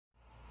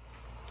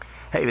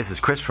Hey, this is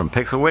Chris from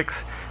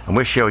Pixelwarp, and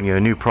we're showing you a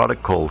new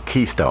product called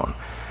Keystone.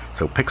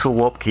 So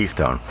Pixelwarp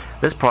Keystone.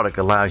 This product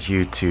allows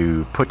you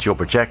to put your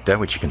projector,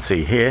 which you can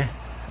see here,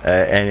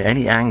 at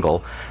any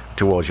angle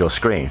towards your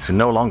screen. So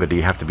no longer do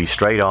you have to be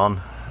straight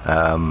on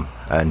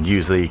and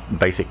use the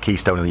basic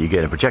keystone that you get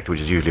in a projector,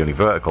 which is usually only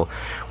vertical.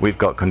 We've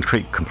got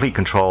complete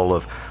control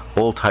of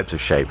all types of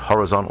shape,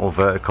 horizontal,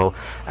 vertical,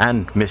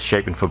 and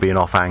misshaping for being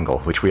off angle,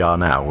 which we are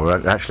now.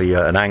 We're actually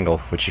at an angle,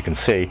 which you can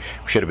see.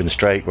 We should have been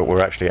straight, but we're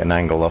actually at an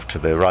angle off to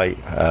the right,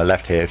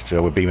 left here,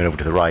 so we're beaming over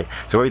to the right.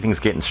 So everything's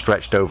getting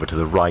stretched over to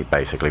the right,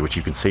 basically, which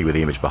you can see with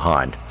the image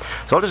behind.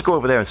 So I'll just go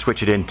over there and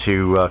switch it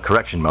into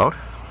correction mode.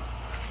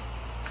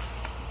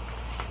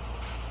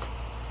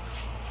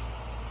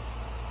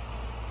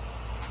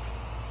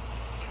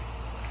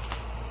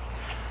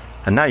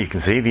 And now you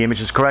can see the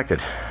image is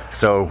corrected.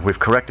 So we've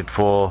corrected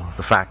for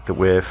the fact that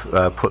we've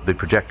put the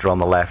projector on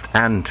the left,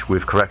 and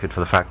we've corrected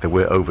for the fact that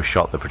we've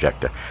overshot the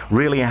projector.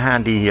 Really a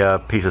handy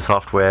piece of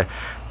software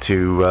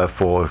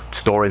for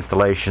store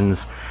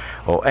installations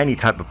or any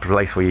type of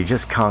place where you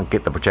just can't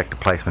get the projector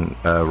placement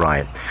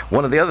right.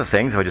 One of the other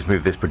things, if I just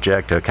move this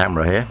projector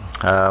camera here,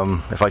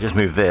 if I just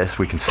move this,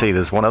 we can see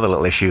there's one other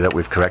little issue that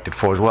we've corrected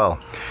for as well.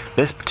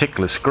 This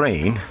particular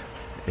screen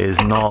is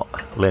not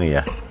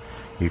linear.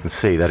 You can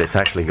see that it's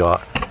actually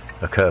got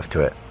a curve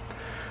to it.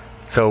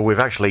 So we've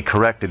actually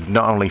corrected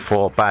not only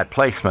for bad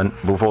placement,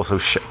 we've also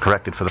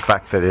corrected for the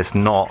fact that it's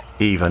not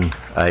even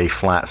a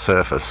flat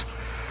surface.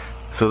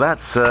 So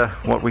that's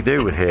what we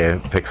do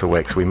here at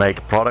Pixelwarp. We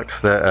make products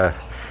that are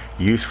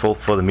useful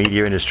for the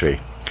media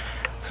industry.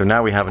 So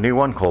now we have a new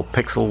one called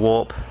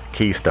Pixelwarp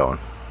Keystone.